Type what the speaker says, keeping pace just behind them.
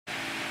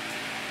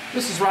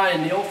This is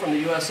Ryan Neal from the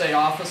USA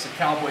office of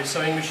CowBoy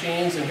Sewing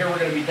Machines, and here we're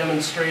going to be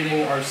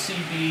demonstrating our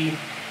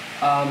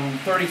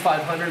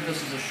CB3500.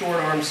 This is a short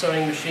arm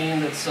sewing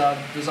machine that's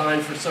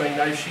designed for sewing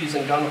knife sheaths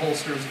and gun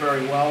holsters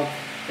very well.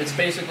 It's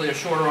basically a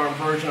shorter arm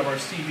version of our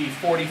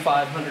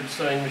CB4500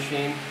 sewing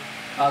machine.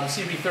 The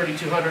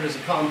CB3500 is a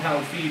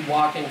compound feed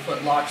walking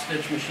foot lock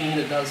stitch machine.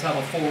 It does have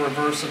a full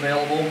reverse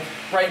available.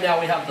 Right now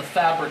we have the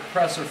fabric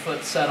presser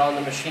foot set on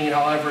the machine.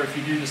 However, if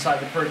you do decide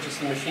to purchase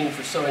the machine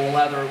for sewing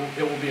leather,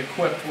 it will be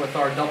equipped with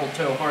our double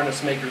toe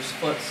harness maker's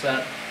foot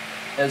set.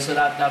 And so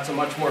that's a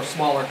much more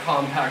smaller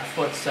compact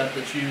foot set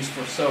that's used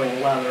for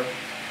sewing leather.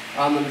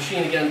 The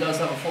machine again does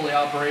have a fully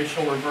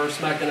operational reverse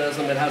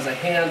mechanism. It has a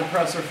hand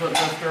presser foot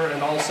lifter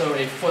and also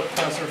a foot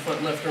presser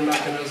foot lifter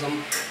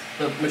mechanism.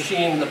 The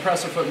machine, the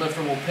presser foot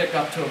lifter, will pick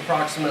up to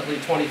approximately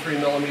 23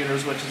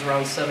 millimeters, which is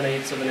around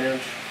 7/8 of an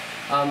inch.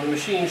 The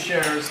machine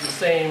shares the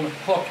same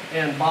hook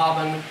and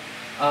bobbin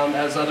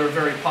as other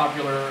very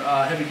popular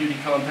heavy-duty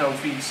compound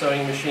feed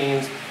sewing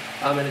machines,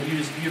 and it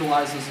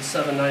utilizes a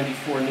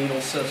 794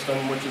 needle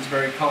system, which is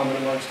very common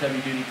amongst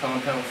heavy-duty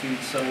compound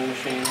feed sewing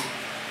machines.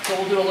 So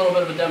we'll do a little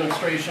bit of a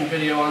demonstration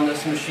video on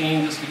this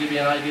machine just to give you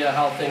an idea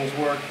how things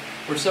work.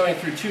 We're sewing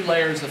through 2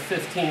 layers of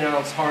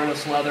 15-ounce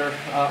harness leather,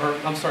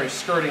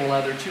 skirting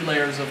leather, 2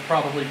 layers of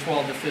probably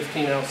 12 to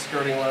 15-ounce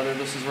skirting leather.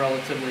 This is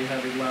relatively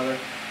heavy leather.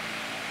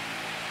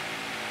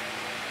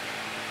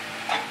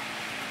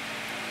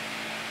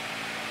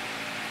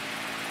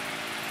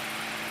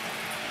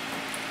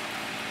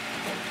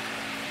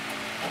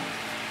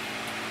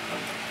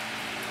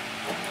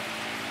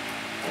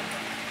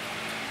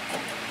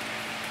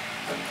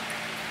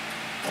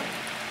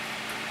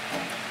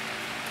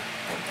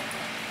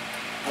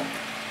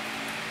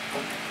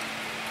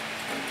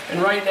 And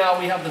right now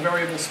we have the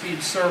variable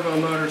speed servo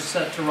motor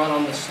set to run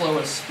on the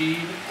slowest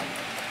speed.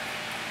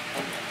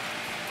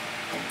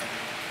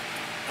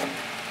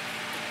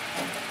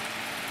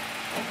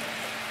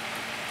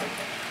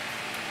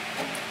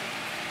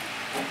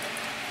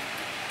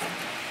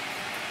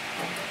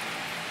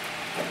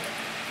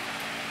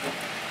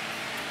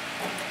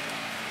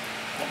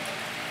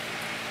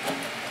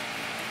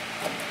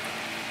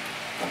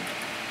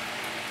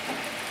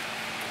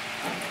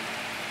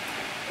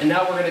 And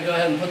now we're going to go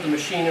ahead and put the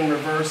machine in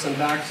reverse and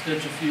back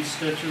stitch a few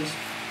stitches.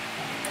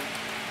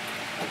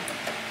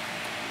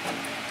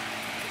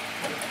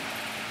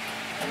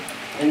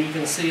 And you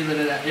can see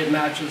that it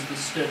matches the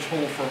stitch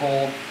hole for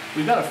hole.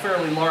 We've got a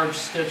fairly large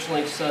stitch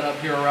length set up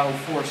here, around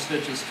 4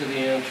 stitches to the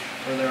inch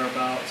or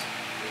thereabouts.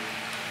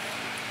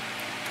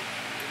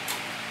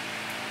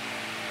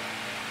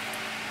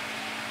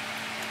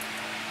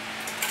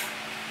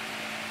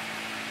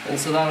 And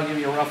so that'll give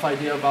you a rough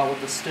idea about what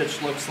the stitch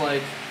looks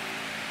like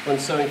when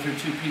sewing through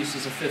 2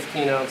 pieces of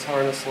 15-ounce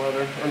harness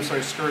leather,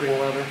 skirting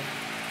leather.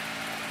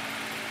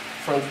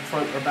 Front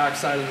or back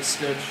side of the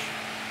stitch,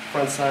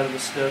 front side of the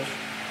stitch.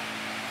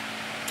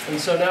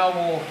 And so now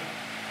we'll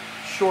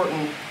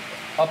shorten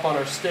up on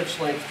our stitch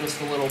length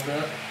just a little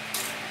bit,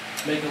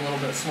 make a little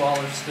bit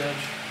smaller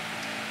stitch.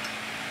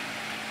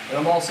 And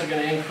I'm also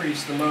going to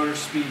increase the motor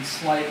speed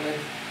slightly.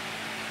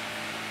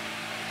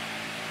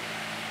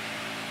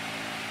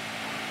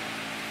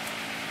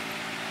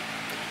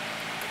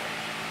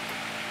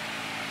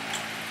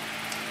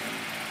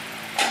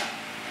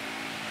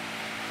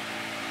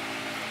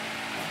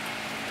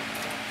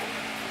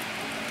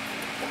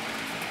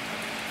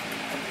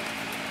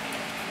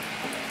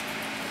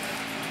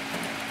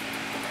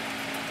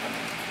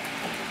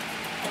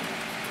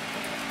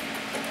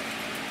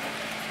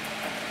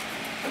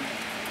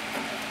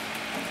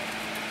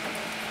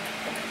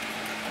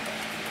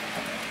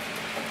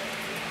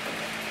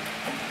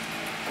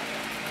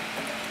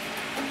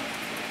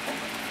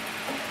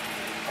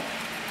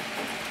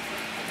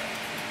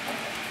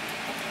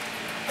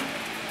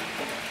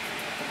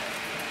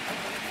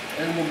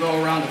 And we'll go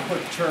around a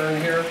quick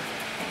turn here.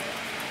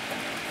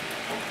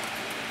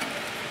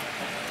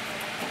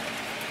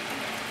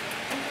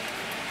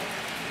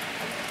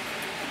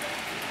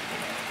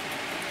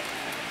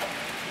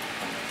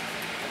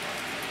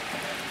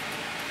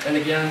 And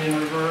again in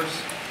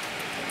reverse.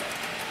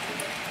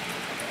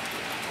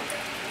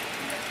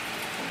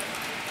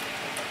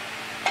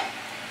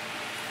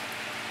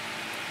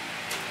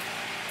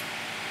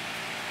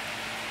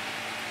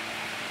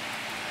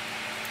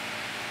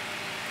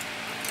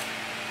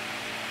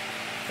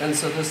 And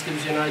so this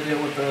gives you an idea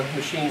what the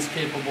machine's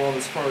capable of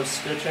as far as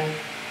stitching.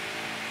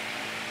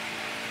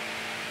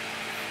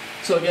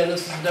 So again,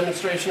 this is a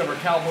demonstration of our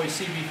CowBoy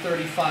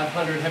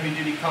CB3500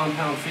 heavy-duty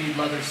compound feed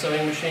leather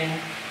sewing machine.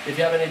 If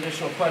you have any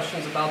additional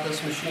questions about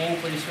this machine,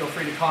 please feel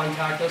free to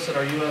contact us at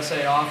our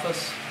USA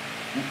office.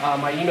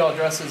 My email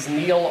address is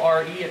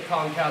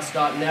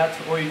neilre@comcast.net,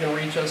 or you can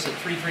reach us at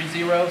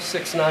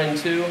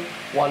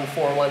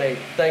 330-692-1418.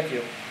 Thank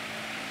you.